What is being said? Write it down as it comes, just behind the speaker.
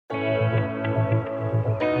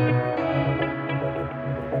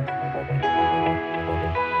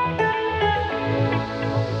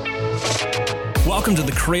Welcome to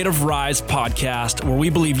the Creative Rise podcast, where we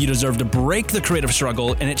believe you deserve to break the creative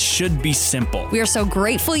struggle, and it should be simple. We are so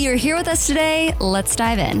grateful you're here with us today. Let's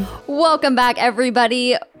dive in. Welcome back,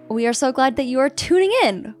 everybody. We are so glad that you are tuning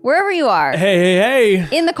in, wherever you are. Hey.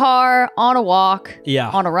 In the car, on a walk, Yeah.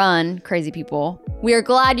 on a run, crazy people. We are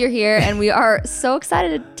glad you're here, and we are so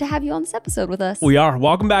excited to have you on this episode with us. We are.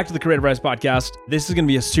 Welcome back to the Creative Rise podcast. This is going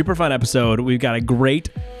to be a super fun episode. We've got a great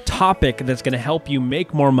topic that's going to help you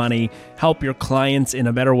make more money, help your clients in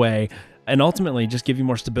a better way, and ultimately just give you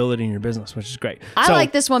more stability in your business, which is great. I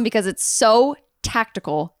like this one because it's so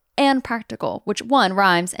tactical and practical, which one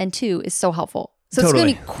rhymes and two is so helpful. So It's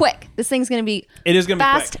going to be quick. This thing's going to be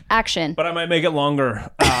fast action. But I might make it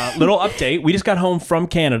longer. Little update. We just got home from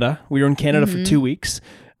Canada. We were in Canada for 2 weeks.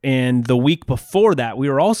 And the week before that, we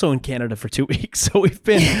were also in Canada for 2 weeks. So we've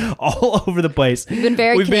been all over the place. We've been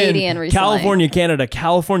very Canadian recently. California,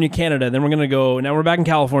 Canada. Then we're going to go, now we're back in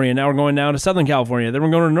California. Now we're going down to Southern California. Then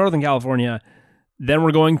we're going to Northern California. Then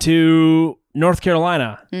we're going to North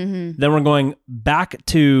Carolina. Then we're going back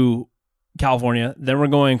to California. Then we're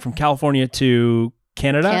going from California to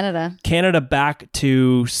Canada back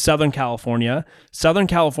to Southern California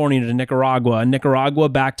to Nicaragua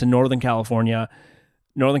back to Northern California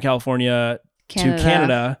to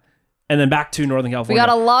Canada, and then back to Northern California. We got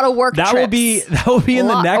a lot of work trips. That will be in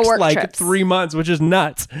the next 3 months, which is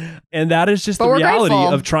nuts. And that is just the reality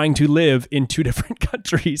of trying to live in two different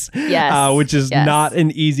countries, which is not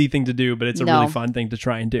an easy thing to do, but it's a really fun thing to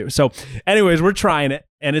try and do. So anyways, we're trying it,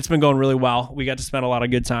 and it's been going really well. We got to spend a lot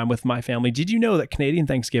of good time with my family. Did you know that Canadian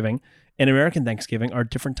Thanksgiving and American Thanksgiving are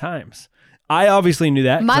different times? I obviously knew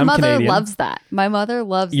that. My mother Canadian. loves that. My mother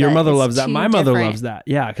loves Your that. mother loves that. My mother loves that.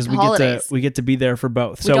 Yeah, because we get to be there for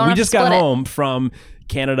both. So we just got home from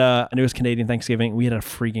Canada, and it was Canadian Thanksgiving. We had a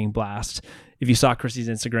freaking blast. If you saw Chrissy's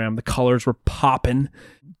Instagram, the colors were popping.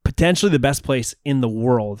 Potentially the best place in the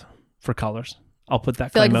world for colors. I'll put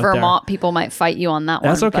that claim out there. I feel like Vermont people might fight you on that one.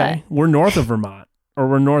 That's okay. We're north of Vermont, or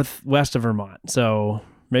we're northwest of Vermont. So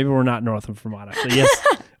maybe we're not north of Vermont, actually. Yes.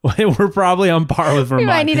 We're probably on par with Vermont. We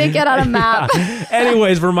might need to get on a map. Yeah.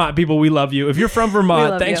 Anyways, Vermont people, we love you. If you're from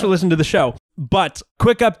Vermont, thanks for listening to the show. But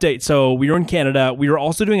quick update. So we were in Canada. We were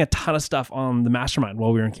also doing a ton of stuff on the mastermind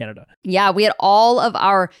while we were in Canada. Yeah, we had all of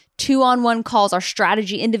our 2-on-1 calls, our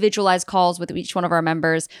strategy individualized calls with each one of our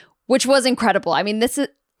members, which was incredible. I mean, this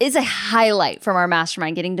is a highlight from our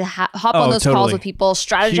mastermind, getting to hop on those calls with people,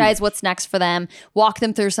 strategize what's next for them, walk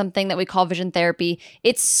them through something that we call vision therapy.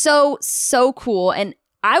 It's so cool. And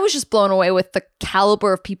I was just blown away with the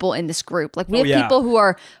caliber of people in this group. Like we have people who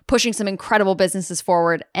are pushing some incredible businesses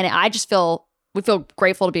forward, and we feel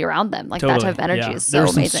grateful to be around them. Like that type of energy is so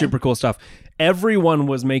amazing. There's some super cool stuff. Everyone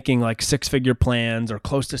was making like 6-figure plans or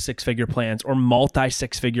close to 6-figure plans or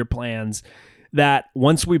multi-6-figure plans that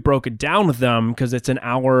once we broke it down with them, because it's an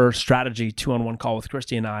hour strategy 2-on-1 call with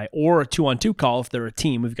Christy and I, or a 2-on-2 call if they're a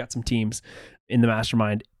team. We've got some teams in the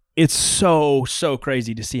mastermind. It's so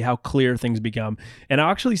crazy to see how clear things become and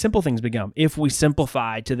how actually simple things become if we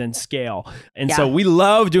simplify to then scale. And so we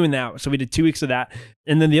love doing that. So we did 2 weeks of that.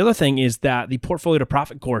 And then the other thing is that the Portfolio to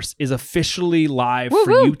Profit course is officially live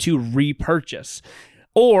for you to repurchase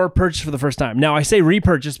or purchase for the first time. Now I say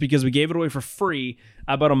repurchase because we gave it away for free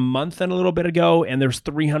about a month and a little bit ago. And there's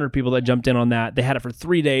 300 people that jumped in on that. They had it for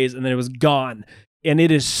 3 days and then it was gone. And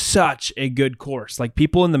it is such a good course. Like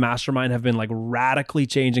people in the mastermind have been like radically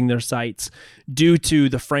changing their sites due to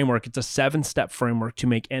the framework. It's a 7-step framework to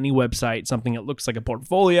make any website something that looks like a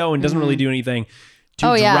portfolio and doesn't really do anything,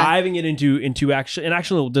 to driving it into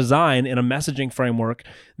actual design in a messaging framework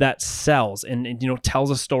that sells and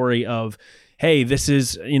tells a story of, hey, this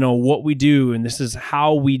is, what we do, and this is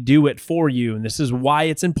how we do it for you, and this is why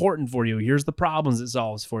it's important for you. Here's the problems it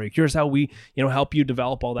solves for you. Here's how we, help you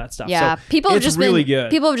develop all that stuff. Yeah, so people have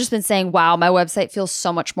good. People have just been saying, wow, my website feels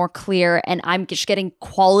so much more clear, and I'm just getting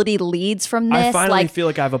quality leads from this. I finally feel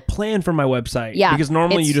like I have a plan for my website. Yeah, because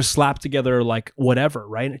normally you just slap together like whatever,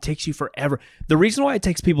 right? And it takes you forever. The reason why it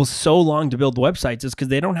takes people so long to build websites is because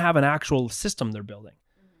they don't have an actual system they're building.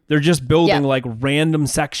 They're just building like random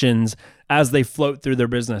sections as they float through their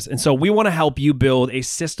business. And so we want to help you build a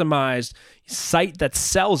systemized site that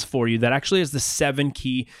sells for you, that actually has the 7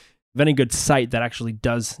 key of any good site that actually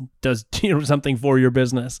does something for your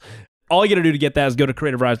business. All you got to do to get that is go to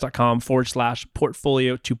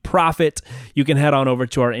creativerise.com/portfolio to profit. You can head on over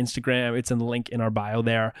to our Instagram. It's in the link in our bio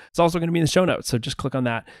there. It's also going to be in the show notes. So just click on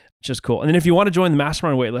that. It's just cool. And then if you want to join the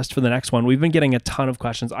mastermind waitlist for the next one, we've been getting a ton of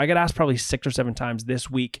questions. I got asked probably 6 or 7 times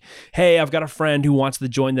this week. Hey, I've got a friend who wants to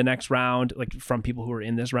join the next round, like from people who are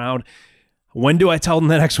in this round. When do I tell them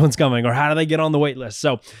the next one's coming, or how do they get on the wait list?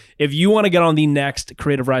 So if you want to get on the next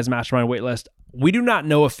Creative Rise Mastermind waitlist, We do not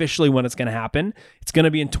know officially when it's going to happen. It's going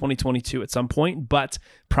to be in 2022 at some point, but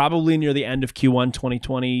probably near the end of Q1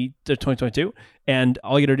 2022. And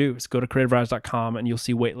all you got to do is go to creativerise.com and you'll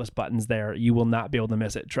see waitlist buttons there. You will not be able to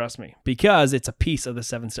miss it. Trust me, because it's a piece of the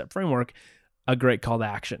 7-step framework, a great call to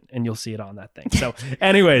action, and you'll see it on that thing. So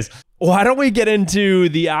anyways, why don't we get into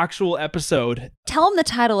the actual episode? Tell them the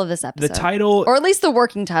title of this episode. The title, or at least the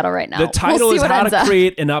working title right now. The title is how to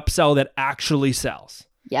create an upsell that actually sells.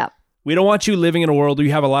 Yeah. We don't want you living in a world where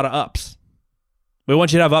you have a lot of ups. We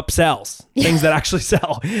want you to have upsells, things that actually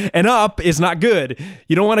sell. And up is not good.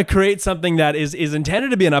 You don't want to create something that is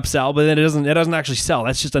intended to be an upsell, but then it doesn't actually sell.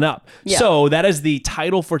 That's just an up. Yeah. So that is the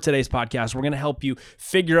title for today's podcast. We're going to help you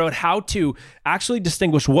figure out how to actually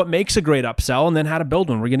distinguish what makes a great upsell and then how to build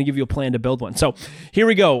one. We're going to give you a plan to build one. So here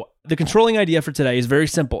we go. The controlling idea for today is very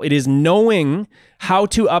simple. It is knowing how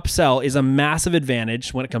to upsell is a massive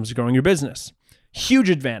advantage when it comes to growing your business. Huge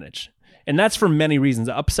advantage. And that's for many reasons.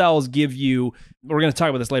 Upsells give you, we're going to talk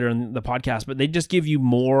about this later in the podcast, but they just give you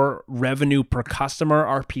more revenue per customer,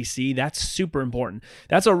 RPC. That's super important.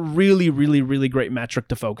 That's a really, really, really great metric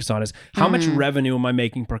to focus on is how much revenue am I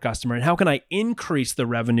making per customer and how can I increase the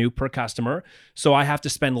revenue per customer so I have to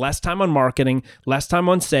spend less time on marketing, less time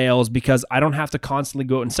on sales because I don't have to constantly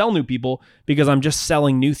go out and sell new people because I'm just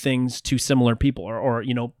selling new things to similar people or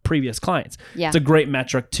previous clients. Yeah. It's a great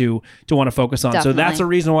metric to want to focus on. Definitely. So that's a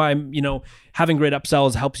reason why I'm, having great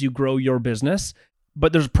upsells helps you grow your business.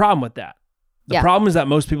 But there's a problem with that. The problem is that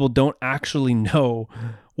most people don't actually know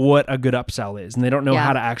what a good upsell is. And they don't know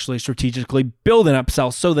how to actually strategically build an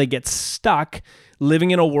upsell. So they get stuck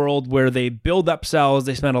living in a world where they build upsells,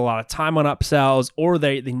 they spend a lot of time on upsells, or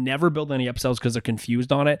they never build any upsells because they're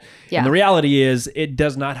confused on it. Yeah. And the reality is it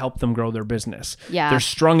does not help them grow their business. Yeah. They're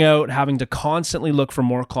strung out, having to constantly look for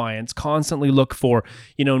more clients, constantly look for,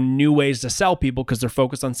 new ways to sell people because they're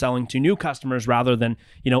focused on selling to new customers rather than,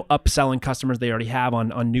 upselling customers they already have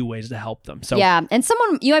on new ways to help them. So yeah. And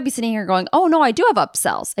you might be sitting here going, oh no, I do have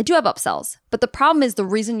upsells. But the problem is the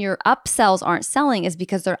reason your upsells aren't selling is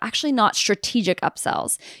because they're actually not strategic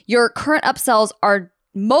upsells. Your current upsells are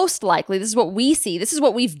most likely, this is what we see, this is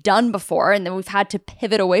what we've done before, and then we've had to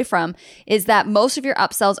pivot away from, is that most of your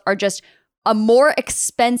upsells are just a more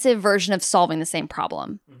expensive version of solving the same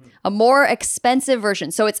problem. A more expensive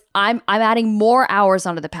version. So it's I'm adding more hours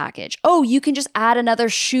onto the package. Oh, you can just add another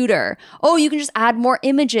shooter. Oh, you can just add more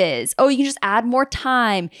images. Oh, you can just add more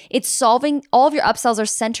time. It's solving, all of your upsells are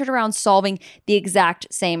centered around solving the exact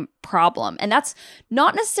same problem. And that's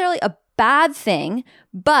not necessarily a bad thing,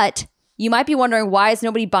 but you might be wondering, why is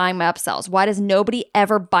nobody buying my upsells? Why does nobody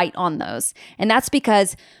ever bite on those? And that's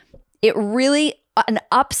because an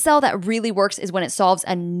upsell that really works is when it solves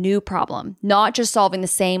a new problem, not just solving the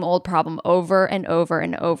same old problem over and over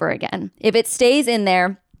and over again. If it stays in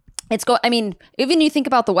there, even you think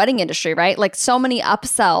about the wedding industry, right? Like so many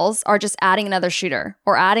upsells are just adding another shooter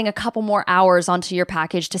or adding a couple more hours onto your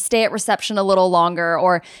package to stay at reception a little longer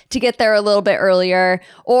or to get there a little bit earlier,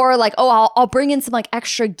 or like, oh, I'll bring in some like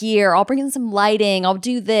extra gear. I'll bring in some lighting. I'll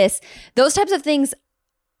do this. Those types of things.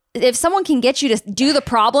 If someone can get you to do the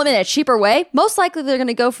problem in a cheaper way, most likely they're going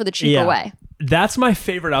to go for the cheaper way. That's my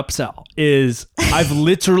favorite upsell is I've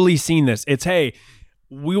literally seen this. It's, hey,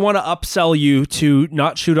 we want to upsell you to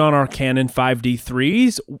not shoot on our Canon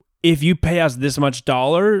 5D3s. If you pay us this much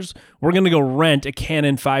dollars, we're going to go rent a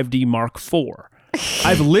Canon 5D Mark IV.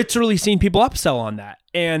 I've literally seen people upsell on that.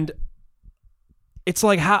 And it's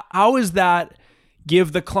like, how is that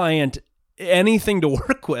give the client anything to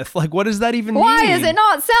work with? Like, what does that even mean? Why is it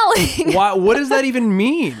not selling? What does that even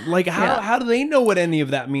mean? Like, how do they know what any of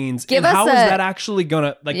that means? How is that actually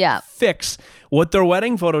gonna fix what their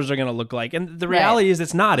wedding photos are gonna look like? And the reality is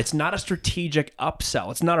it's not a strategic upsell.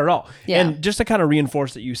 It's not at all. Yeah. And just to kind of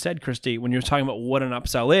reinforce that you said, Christy, when you're talking about what an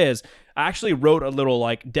upsell is, I actually wrote a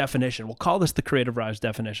little definition. We'll call this the Creative Rise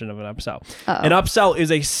definition of an upsell. Uh-oh. An upsell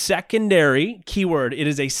is a secondary keyword. It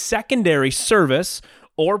is a secondary service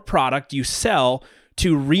or product you sell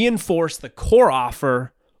to reinforce the core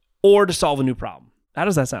offer or to solve a new problem. How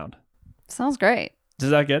does that sound? Sounds great. Is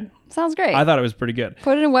that good? Sounds great. I thought it was pretty good.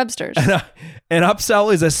 Put it in Webster's. An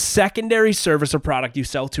upsell is a secondary service or product you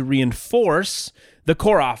sell to reinforce the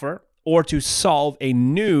core offer or to solve a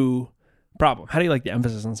new problem. How do you like the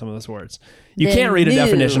emphasis on some of those words? You can't read a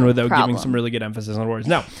definition without giving some really good emphasis on words.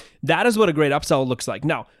 Now, that is what a great upsell looks like.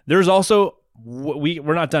 Now, there's also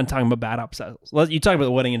we're not done talking about bad upsells. You talk about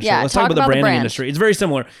the wedding industry. Let's talk about the branding industry. It's very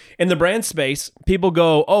similar. In the brand space, people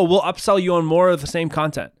go, oh, we'll upsell you on more of the same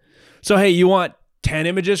content. So, hey, you want 10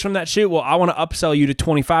 images from that shoot? Well, I want to upsell you to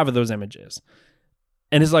 25 of those images.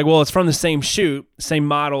 And it's like, well, it's from the same shoot, same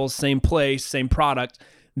models, same place, same product.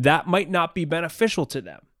 that might not be beneficial to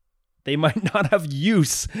them. They might not have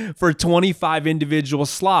use for 25 individual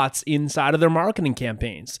slots inside of their marketing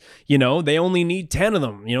campaigns. They only need 10 of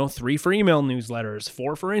them, 3 for email newsletters,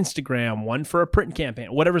 4 for Instagram, 1 for a print campaign,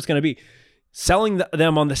 whatever it's going to be. Selling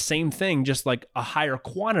them on the same thing, just like a higher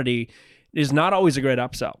quantity, is not always a great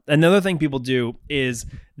upsell. Another thing people do is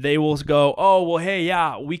they will go, oh, well, hey,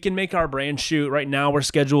 yeah, we can make our brand shoot. Right now we're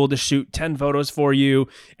scheduled to shoot 10 photos for you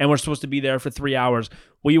and we're supposed to be there for 3 hours.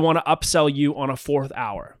 We want to upsell you on a 4th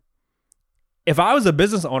hour. If I was a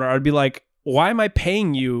business owner, I'd be like, why am I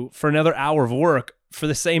paying you for another hour of work for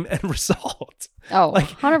the same end result? Oh,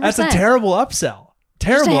 100%. That's a terrible upsell.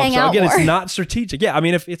 Terrible upsell. Again, more. It's not strategic. Yeah, I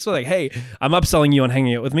mean, if it's like, hey, I'm upselling you on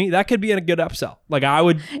hanging out with me, that could be a good upsell.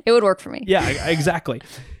 It would work for me. Yeah, exactly.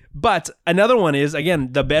 But another one is,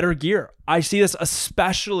 again, the better gear. I see this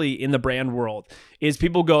especially in the brand world, is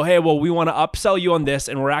people go, hey, well, we want to upsell you on this,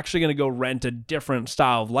 and we're actually going to go rent a different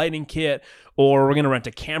style of lighting kit, or we're going to rent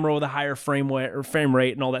a camera with a higher frame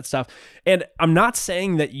rate and all that stuff. And I'm not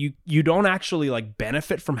saying that you don't actually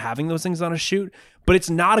benefit from having those things on a shoot, but it's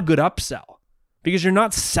not a good upsell. Because you're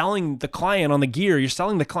not selling the client on the gear, you're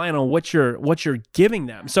selling the client on what you're giving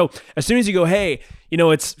them. So as soon as you go, hey,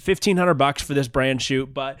 it's $1,500 for this brand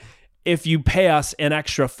shoot, but if you pay us an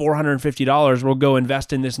extra $450, we'll go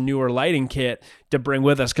invest in this newer lighting kit to bring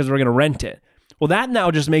with us because we're going to rent it. Well, that now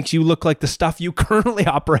just makes you look like the stuff you currently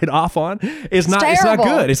operate off on is not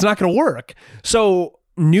good. It's not going to work. So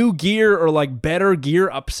new gear or better gear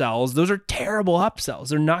upsells, those are terrible upsells.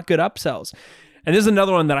 They're not good upsells. And this is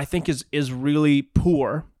another one that I think is really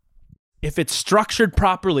poor. If it's structured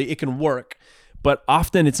properly, it can work, but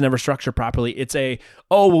often it's never structured properly. It's we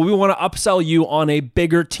want to upsell you on a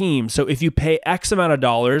bigger team. So if you pay X amount of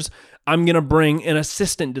dollars, I'm going to bring an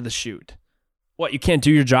assistant to the shoot. What, you can't do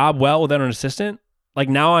your job well without an assistant?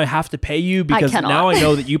 Now I have to pay you because now I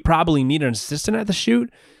know that you probably need an assistant at the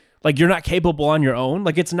shoot. You're not capable on your own.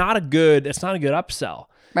 It's not a good upsell.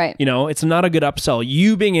 Right. It's not a good upsell.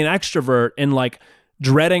 You being an extrovert and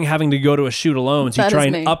dreading having to go to a shoot alone, so you try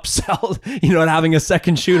and upsell, and having a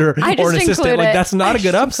second shooter or an assistant, that's not a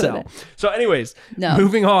good upsell. So anyways,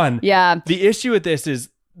 moving on. Yeah. The issue with this is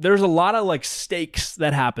there's a lot of stakes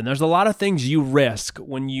that happen. There's a lot of things you risk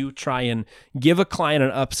when you try and give a client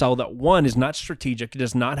an upsell that, one, is not strategic. It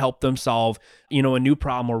does not help them solve, a new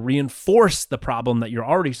problem or reinforce the problem that you're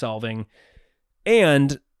already solving.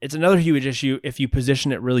 And it's another huge issue if you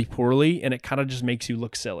position it really poorly and it kind of just makes you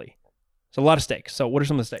look silly. So a lot of stakes. So what are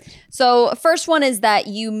some of the stakes? So first one is that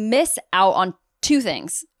you miss out on 2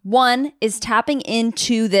 things. One is tapping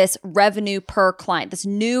into this revenue per client, this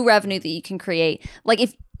new revenue that you can create.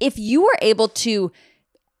 If you were able to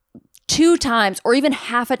 2 times or even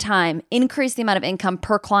half a time increase the amount of income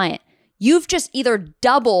per client, you've just either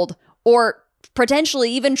doubled or potentially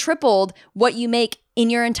even tripled what you make in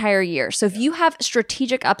your entire year. So if you have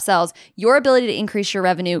strategic upsells, your ability to increase your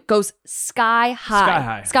revenue goes sky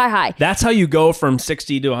high. Sky high. That's how you go from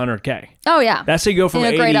 60 to 100K. Oh, yeah. That's how you go from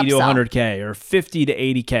 80 to 100K or 50 to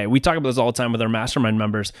 80K. We talk about this all the time with our mastermind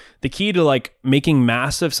members. The key to making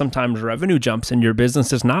massive, sometimes revenue jumps in your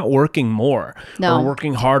business is not working more or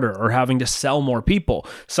working harder or having to sell more people.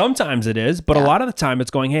 Sometimes it is, but a lot of the time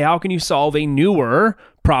it's going, hey, how can you solve a newer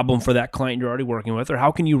problem for that client you're already working with? Or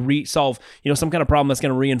how can you solve, some kind of problem that's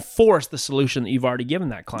going to reinforce the solution that you've already given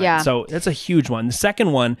that client? Yeah. So that's a huge one. The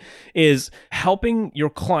second one is helping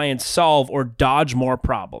your clients solve or dodge more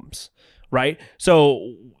problems, right?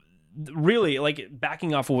 So really,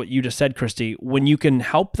 backing off of what you just said, Christy, when you can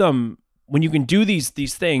help them, when you can do these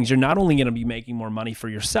things, you're not only going to be making more money for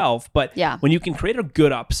yourself, but when you can create a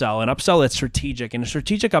good upsell, an upsell that's strategic, and a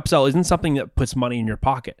strategic upsell isn't something that puts money in your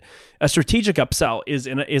pocket. A strategic upsell is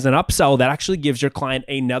an upsell that actually gives your client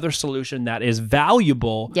another solution that is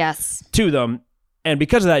valuable to them. And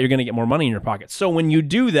because of that, you're going to get more money in your pocket. So when you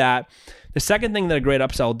do that, the second thing that a great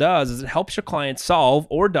upsell does is it helps your client solve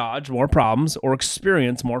or dodge more problems or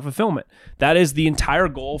experience more fulfillment. That is the entire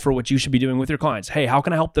goal for what you should be doing with your clients. Hey, how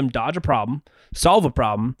can I help them dodge a problem, solve a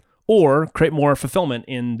problem, or create more fulfillment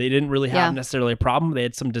in they didn't really have necessarily a problem. They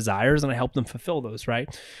had some desires and I helped them fulfill those, right?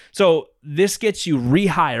 So this gets you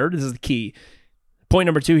rehired. This is the key. Point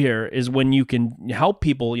number 2 here is when you can help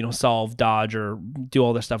people, solve, dodge, or do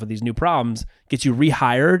all this stuff with these new problems, gets you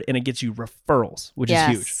rehired and it gets you referrals, which is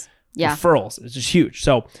huge. Yeah. Referrals is just huge.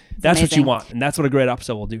 So that's amazing. What you want. And that's what a great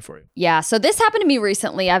upsell will do for you. Yeah. So this happened to me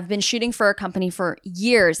recently. I've been shooting for a company for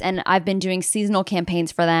years and I've been doing seasonal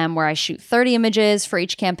campaigns for them where I shoot 30 images for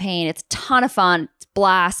each campaign. It's a ton of fun. It's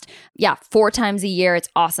blast. Yeah. 4 times a year. It's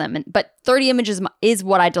awesome. But 30 images is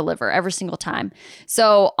what I deliver every single time.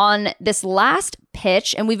 So on this last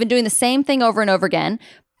pitch, and we've been doing the same thing over and over again.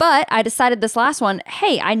 But I decided this last one,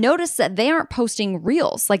 hey, I noticed that they aren't posting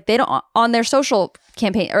reels. Like they don't on their social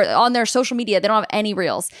campaign or on their social media, they don't have any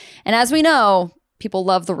reels. And as we know, people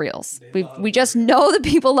love the reels. We just know that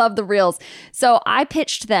people love the reels. So I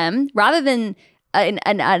pitched them rather than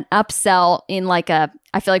an upsell in like I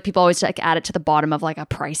feel like people always like add it to the bottom of like a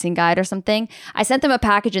pricing guide or something. I sent them a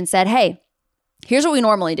package and said, hey, here's what we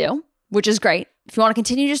normally do, which is great. If you want to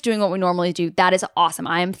continue just doing what we normally do, that is awesome.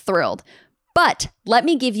 I am thrilled. But let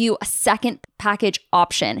me give you a second package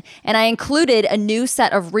option. And I included a new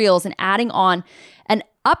set of reels and adding on an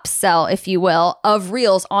upsell, if you will, of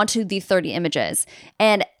reels onto the 30 images.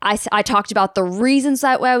 And I talked about the reasons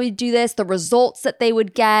that why we do this, the results that they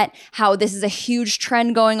would get, how this is a huge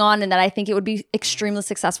trend going on, and that I think it would be extremely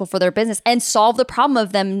successful for their business and solve the problem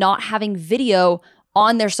of them not having video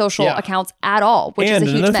on their social accounts at all, which is a huge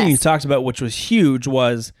mess. And another thing you talked about, which was huge,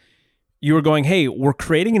 was you were going, hey, we're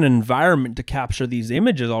creating an environment to capture these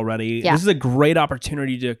images already. Yeah. This is a great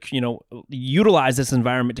opportunity to, utilize this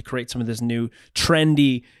environment to create some of this new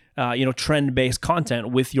trendy, trend-based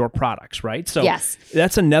content with your products, right? So that's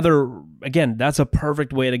that's a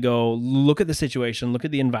perfect way to go look at the situation, look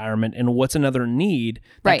at the environment, and what's another need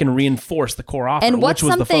that can reinforce the core offer, and what's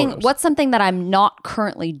something that I'm not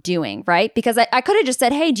currently doing, right? Because I could have just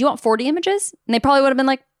said, hey, do you want 40 images? And they probably would have been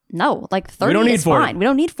like, no, like 30 is fine. We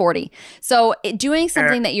don't need 40. So doing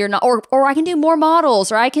something that you're not, or I can do more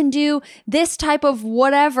models, or I can do this type of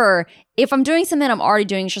whatever. If I'm doing something I'm already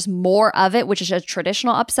doing, it's just more of it, which is a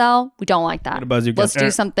traditional upsell. We don't like that. Let's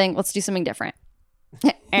do something different.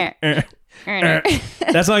 That's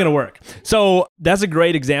not going to work. So that's a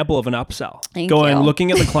great example of an upsell.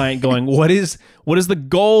 Looking at the client, going, what is the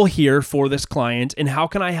goal here for this client, and how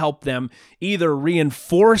can I help them either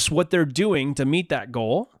reinforce what they're doing to meet that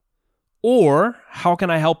goal, or how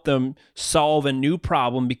can I help them solve a new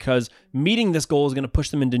problem, because meeting this goal is going to push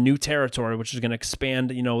them into new territory, which is going to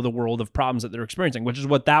expand, the world of problems that they're experiencing, which is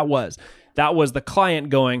what that was. That was the client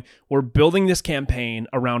going, we're building this campaign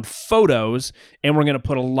around photos, and we're going to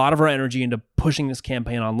put a lot of our energy into pushing this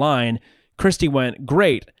campaign online. Christy went,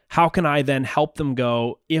 great. How can I then help them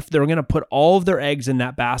go, if they're going to put all of their eggs in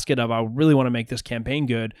that basket of, I really want to make this campaign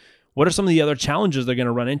good, what are some of the other challenges they're going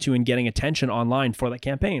to run into in getting attention online for that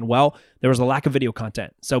campaign? Well, there was a lack of video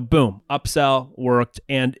content. So boom, upsell worked.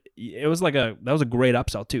 And it was that was a great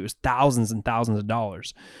upsell too. It was thousands and thousands of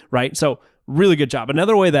dollars, right? So really good job.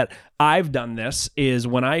 Another way that I've done this is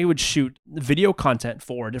when I would shoot video content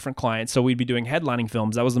for different clients. So we'd be doing headlining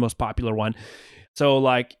films. That was the most popular one. So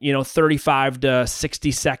 35 to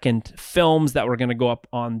 60 second films that were going to go up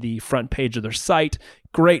on the front page of their site.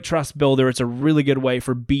 Great trust builder. It's a really good way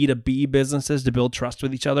for B2B businesses to build trust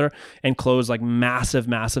with each other and close massive,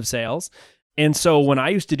 massive sales. And so when I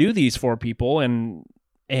used to do these for people and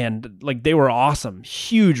they were awesome,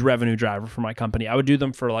 huge revenue driver for my company. I would do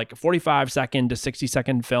them for a 45 second to 60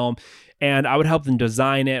 second film, and I would help them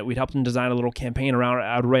design it. We'd help them design a little campaign around it.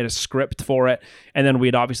 I would write a script for it, and then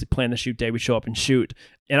we'd obviously plan the shoot day. We'd show up and shoot,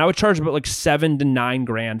 and I would charge about $7,000 to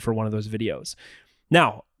 $9,000 for one of those videos.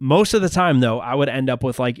 Now, most of the time though, I would end up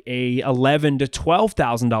with a $11,000 to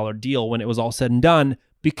 $12,000 deal when it was all said and done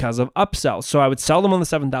because of upsells. So I would sell them on the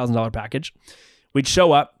 $7,000 package. We'd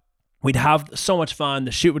show up. We'd have so much fun.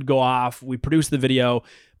 The shoot would go off. We produced the video.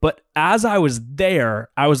 But as I was there,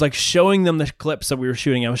 I was showing them the clips that we were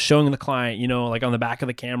shooting. I was showing the client, on the back of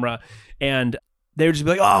the camera. And they would just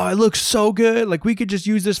be like, oh, it looks so good. We could just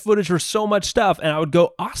use this footage for so much stuff. And I would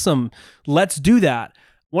go, awesome, let's do that.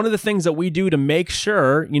 One of the things that we do to make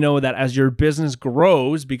sure, that as your business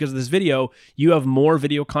grows because of this video, you have more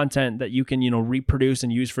video content that you can, reproduce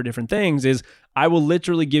and use for different things, is I will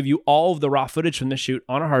literally give you all of the raw footage from the shoot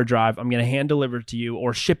on a hard drive. I'm going to hand deliver it to you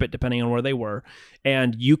or ship it depending on where they were.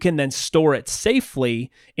 And you can then store it safely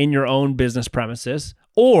in your own business premises,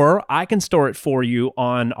 or I can store it for you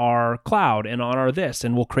on our cloud and on our this,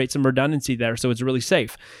 and we'll create some redundancy there so it's really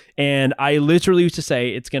safe. And I literally used to say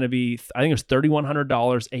it's going to be, I think it was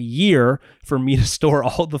 $3,100 a year for me to store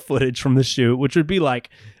all the footage from the shoot, which would be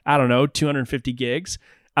 250 gigs.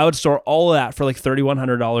 I would store all of that for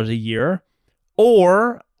 $3,100 a year,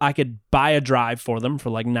 or I could buy a drive for them for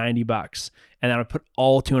 $90. And I would put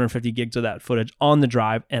all 250 gigs of that footage on the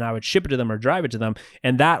drive, and I would ship it to them or drive it to them.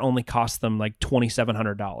 And that only cost them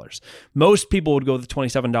 $2,700. Most people would go with the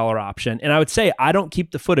 $27 option. And I would say, I don't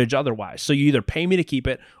keep the footage otherwise. So you either pay me to keep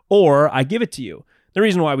it or I give it to you. The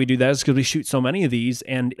reason why we do that is because we shoot so many of these,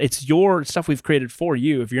 and it's your stuff we've created for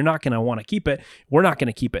you. If you're not going to want to keep it, we're not going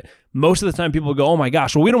to keep it. Most of the time people go, oh my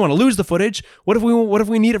gosh, well, we don't want to lose the footage. What if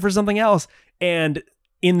we need it for something else? And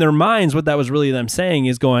in their minds, what that was really them saying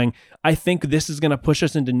is going, I think this is going to push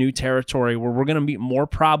us into new territory where we're going to meet more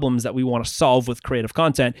problems that we want to solve with creative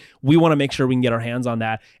content. We want to make sure we can get our hands on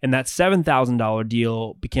that. And that $7,000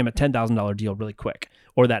 deal became a $10,000 deal really quick.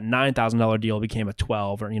 Or that $9,000 deal became a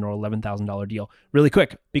 $12,000 or $11,000 deal really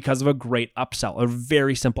quick because of a great upsell, a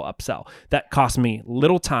very simple upsell that cost me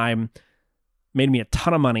little time, made me a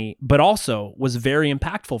ton of money, but also was very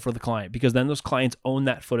impactful for the client because then those clients own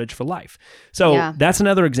that footage for life. So that's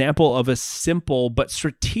another example of a simple but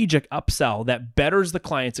strategic upsell that betters the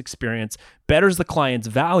client's experience, betters the client's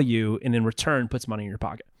value, and in return puts money in your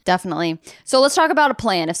pocket. Definitely. So let's talk about a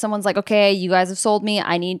plan. If someone's like, okay, you guys have sold me,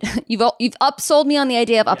 you've upsold me on the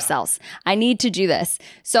idea of upsells. I need to do this.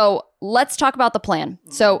 So let's talk about the plan.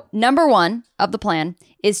 So number one of the plan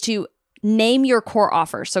is to name your core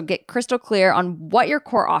offer. So get crystal clear on what your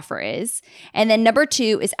core offer is. And then number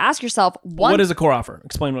two is ask yourself, what is a core offer?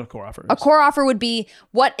 Explain what a core offer is. A core offer would be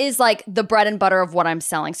what is like the bread and butter of what I'm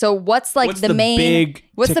selling. So what's the main big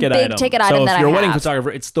ticket item that I have? So if you're a wedding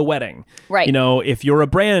photographer, it's the wedding. Right. If you're a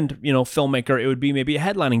brand, filmmaker, it would be maybe a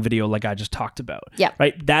headlining video like I just talked about. Yeah.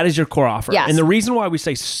 Right? That is your core offer. Yes. And the reason why we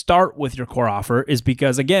say start with your core offer is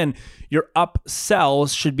because, again, your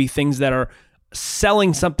upsells should be things that are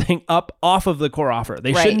selling something up off of the core offer.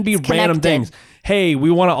 They shouldn't be random things. Hey, we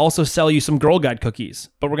want to also sell you some Girl Guide cookies,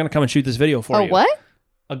 but we're going to come and shoot this video for you. Oh, what?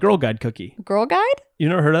 A Girl Guide cookie. Girl Guide? You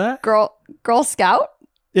never heard of that? Girl Scout?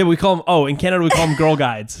 Yeah, we call them, in Canada, we call them Girl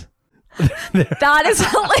Guides. That is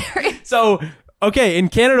hilarious. So, okay, in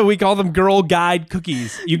Canada, we call them Girl Guide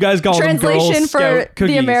cookies. You guys call them Girl Scout cookies. Translation for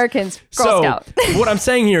the Americans, Girl Scout. What I'm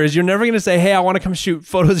saying here is you're never going to say, hey, I want to come shoot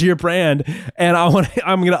photos of your brand and I'm going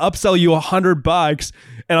to upsell you $100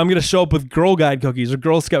 and I'm going to show up with Girl Guide cookies or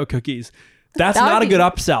Girl Scout cookies. That's not a good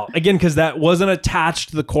upsell. Again, because that wasn't attached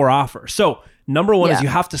to the core offer. So number one is you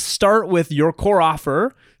have to start with your core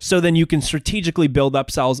offer so then you can strategically build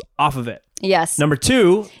upsells off of it. Yes. Number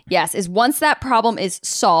two. Yes, is once that problem is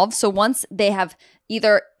solved, so once they have they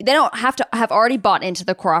don't have to have already bought into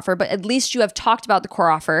the core offer, but at least you have talked about the core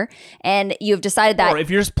offer and you've decided that. Or if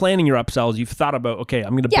you're just planning your upsells, you've thought about, okay,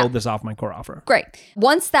 I'm going to build this off my core offer. Great.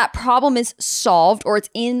 Once that problem is solved or it's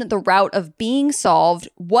in the route of being solved,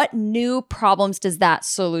 what new problems does that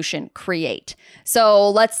solution create? So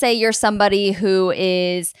let's say you're somebody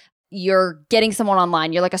you're getting someone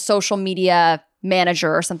online. You're like a social media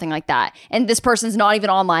manager or something like that. And this person's not even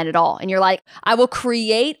online at all. And you're like, I will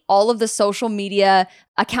create all of the social media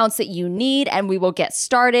accounts that you need and we will get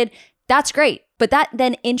started. That's great. But that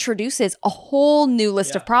then introduces a whole new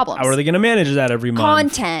list of problems. How are they going to manage that every month?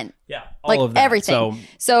 Content. Yeah. All of that. Everything.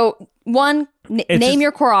 So one, name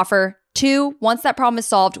your core offer. Two, once that problem is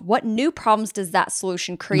solved, what new problems does that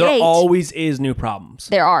solution create? There always is new problems.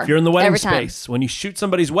 There are. If you're in the wedding space, when you shoot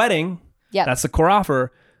somebody's wedding, that's the core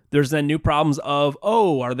offer. There's then new problems of,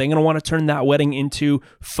 are they going to want to turn that wedding into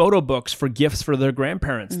photo books for gifts for their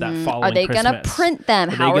grandparents that following Are they Christmas? going to print them?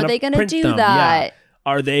 How are they going to do that? Yeah.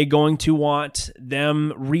 Are they going to want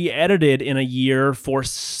them re-edited in a year for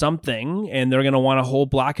something and they're going to want a whole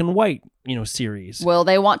black and white, series? Will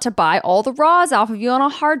they want to buy all the RAWs off of you on a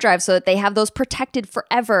hard drive so that they have those protected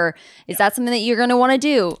forever? Is that something that you're going to want to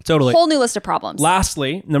do? Totally. Whole new list of problems.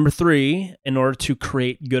 Lastly, number three, in order to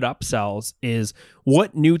create good upsells is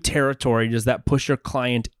what new territory does that push your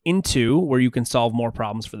client into where you can solve more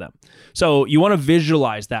problems for them? So you want to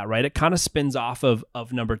visualize that, right? It kind of spins off of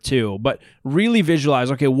number two, but really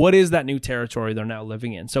visualize, okay, what is that new territory they're now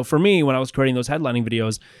living in? So for me, when I was creating those headlining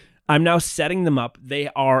videos, I'm now setting them up. They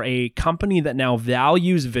are a company that now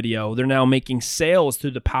values video. They're now making sales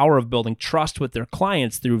through the power of building trust with their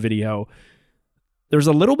clients through video. There's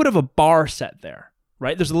a little bit of a bar set there,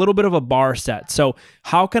 right? There's a little bit of a bar set. So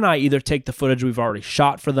how can I either take the footage we've already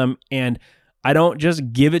shot for them and I don't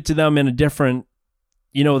just give it to them in a different,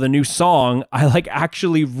 the new song, I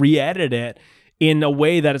actually re-edit it in a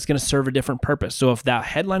way that it's going to serve a different purpose. So if that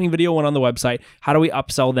headlining video went on the website, how do we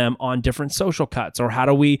upsell them on different social cuts? Or how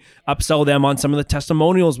do we upsell them on some of the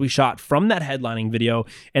testimonials we shot from that headlining video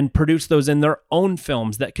and produce those in their own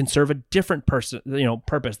films that can serve a different purpose,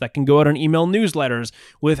 that can go out on email newsletters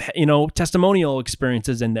with, testimonial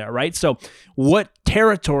experiences in there, right? So what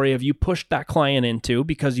territory have you pushed that client into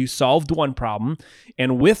because you solved one problem?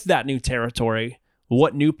 And with that new territory,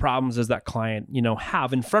 what new problems does that client,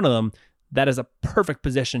 have in front of them? That is a perfect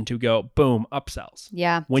position to go, boom, upsells.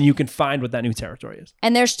 Yeah. When you can find what that new territory is.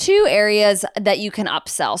 And there's two areas that you can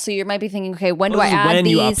upsell. So you might be thinking, okay, when do I add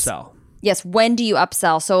these? When you upsell. Yes. When do you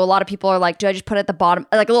upsell? So a lot of people are like, do I just put it at the bottom,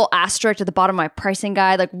 like a little asterisk at the bottom of my pricing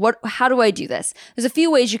guide? Like how do I do this? There's a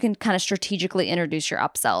few ways you can kind of strategically introduce your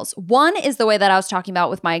upsells. One is the way that I was talking about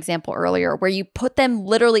with my example earlier, where you put them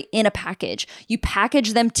literally in a package. You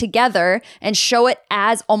package them together and show it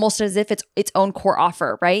as almost as if it's its own core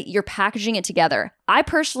offer, right? You're packaging it together. I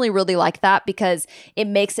personally really like that because it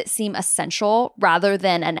makes it seem essential rather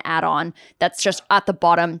than an add-on that's just at the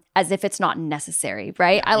bottom as if it's not necessary,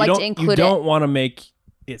 right? I like to include it. You don't want to make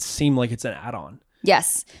it seem like it's an add-on.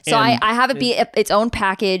 Yes. So I have it be its own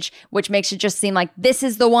package, which makes it just seem like this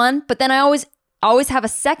is the one. But then I always have a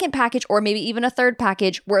second package or maybe even a third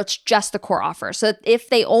package where it's just the core offer. So if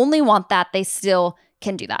they only want that, they still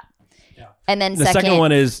can do that. Yeah. And then the second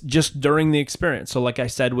one is just during the experience. So like I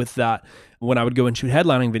said with that, when I would go and shoot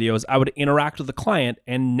headlining videos, I would interact with the client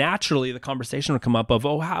and naturally the conversation would come up of,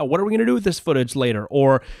 what are we going to do with this footage later?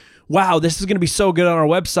 Or, wow, this is going to be so good on our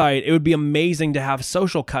website. It would be amazing to have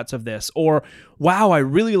social cuts of this. Or, wow, I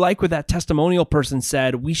really like what that testimonial person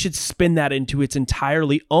said. We should spin that into its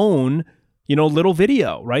entirely own, little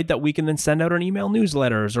video, right? That we can then send out on email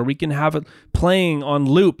newsletters, or we can have it playing on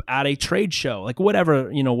loop at a trade show, like whatever's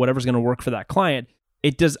going to work for that client.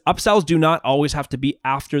 Upsells do not always have to be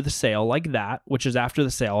after the sale like that, which is after the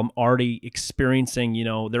sale. I'm already experiencing,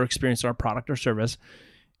 their experience in our product or service.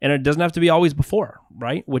 And it doesn't have to be always before,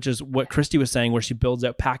 right? Which is what Christy was saying, where she builds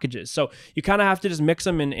out packages. So you kind of have to just mix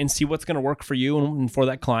them and see what's going to work for you and for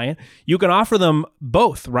that client. You can offer them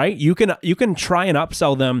both, right? You can try and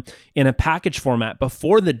upsell them in a package format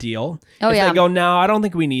before the deal. If they go, no, I don't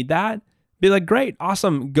think we need that. Be like, great,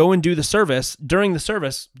 awesome. Go and do the service. During the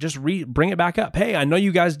service, just bring it back up. Hey, I know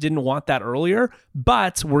you guys didn't want that earlier,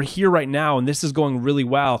 but we're here right now and this is going really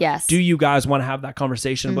well. Yes. Do you guys want to have that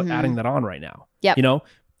conversation about adding that on right now? Yep.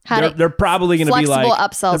 They're probably going to be like,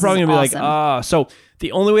 upsells. They're probably going to be like, so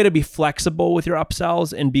the only way to be flexible with your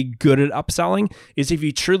upsells and be good at upselling is if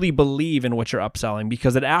you truly believe in what you're upselling,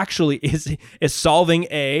 because it actually is solving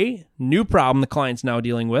a new problem the client's now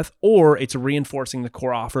dealing with, or it's reinforcing the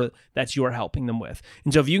core offer that you are helping them with.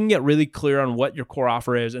 And so if you can get really clear on what your core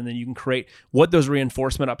offer is, and then you can create what those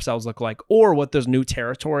reinforcement upsells look like, or what those new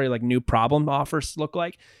territory, like new problem offers look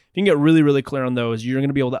like, if you can get really, really clear on those, you're going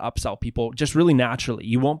to be able to upsell people just really naturally.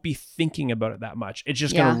 You won't be thinking about it that much. It's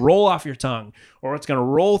just going to roll off your tongue, or it's going to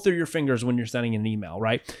roll through your fingers when you're sending an email,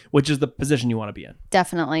 right? Which is the position you want to be in.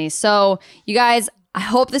 Definitely. So you guys, I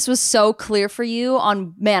hope this was so clear for you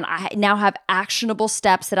on, man, I now have actionable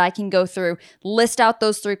steps that I can go through, list out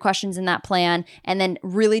those 3 questions in that plan, and then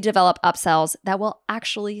really develop upsells that will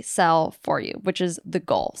actually sell for you, which is the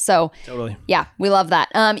goal. So totally. Yeah, we love that.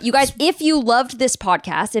 You guys, if you loved this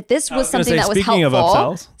podcast, if this was something that was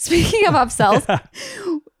helpful. Speaking of upsells,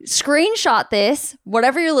 screenshot this,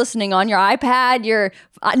 whatever you're listening on, your iPad, your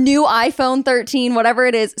new iPhone 13, whatever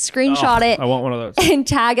it is, screenshot it. I want one of those. And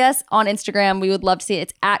tag us on Instagram. We would love to see it.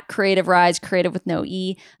 It's at Creative Rise, creative with no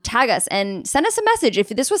E. Tag us and send us a message. If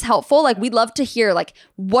this was helpful, like we'd love to hear, like,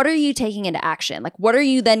 what are you taking into action? Like, what are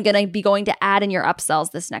you then going to be going to add in your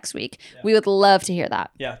upsells this next week? Yeah. We would love to hear that.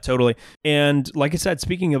 Yeah, totally. And like I said,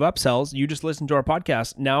 speaking of upsells, you just listened to our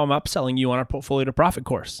podcast. Now I'm upselling you on our Portfolio to Profit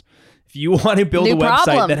course. If you want to build a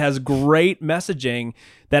website that has great messaging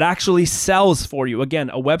that actually sells for you, again,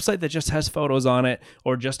 a website that just has photos on it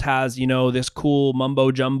or just has, this cool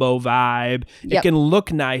mumbo jumbo vibe, it can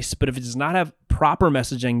look nice, but if it does not have proper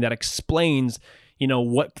messaging that explains,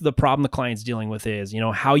 what the problem the client's dealing with is,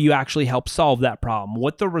 how you actually help solve that problem,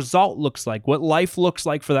 what the result looks like, what life looks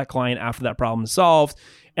like for that client after that problem is solved,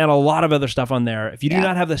 and a lot of other stuff on there. If you do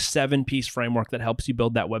not have the 7-piece framework that helps you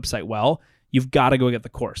build that website well, you've got to go get the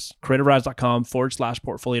course,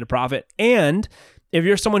 creativerise.com/portfolio to profit. And if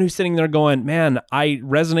you're someone who's sitting there going, man, I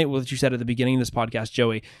resonate with what you said at the beginning of this podcast,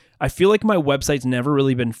 Joey, I feel like my website's never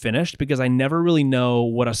really been finished because I never really know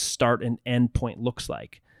what a start and end point looks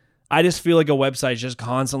like. I just feel like a website is just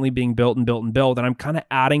constantly being built and built and built. And I'm kind of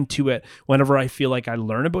adding to it whenever I feel like I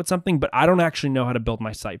learn about something, but I don't actually know how to build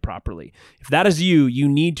my site properly. If that is you, you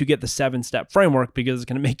need to get the 7-step framework because it's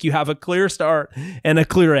going to make you have a clear start and a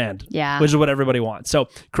clear end, which is what everybody wants. So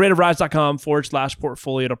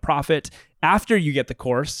creativerise.com/portfolio to profit. After you get the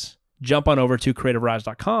course, jump on over to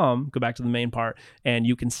creativerise.com, go back to the main part, and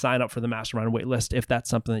you can sign up for the mastermind waitlist if that's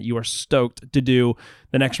something that you are stoked to do.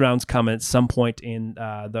 The next rounds come at some point in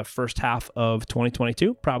the first half of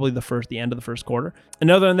 2022, probably the end of the first quarter. And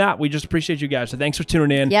other than that, we just appreciate you guys. So thanks for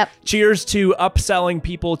tuning in. Yep. Cheers to upselling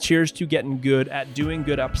people. Cheers to getting good at doing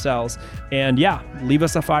good upsells. And leave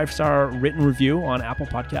us a 5-star written review on Apple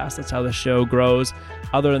Podcasts. That's how the show grows.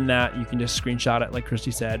 Other than that, you can just screenshot it, like Christy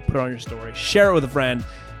said, put it on your story, share it with a friend.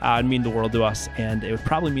 It'd mean the world to us, and it would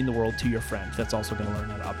probably mean the world to your friend that's also going to learn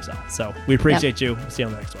how to upsell. So we appreciate you. See you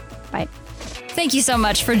on the next one. Bye. Thank you so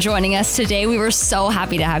much for joining us today. We were so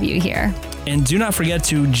happy to have you here. And do not forget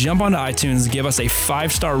to jump onto iTunes, give us a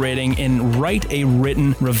 5-star rating, and write a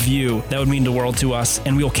written review. That would mean the world to us.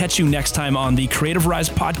 And we'll catch you next time on the Creative Rise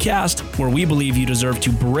podcast, where we believe you deserve to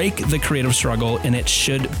break the creative struggle, and it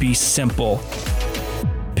should be simple.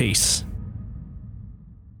 Peace.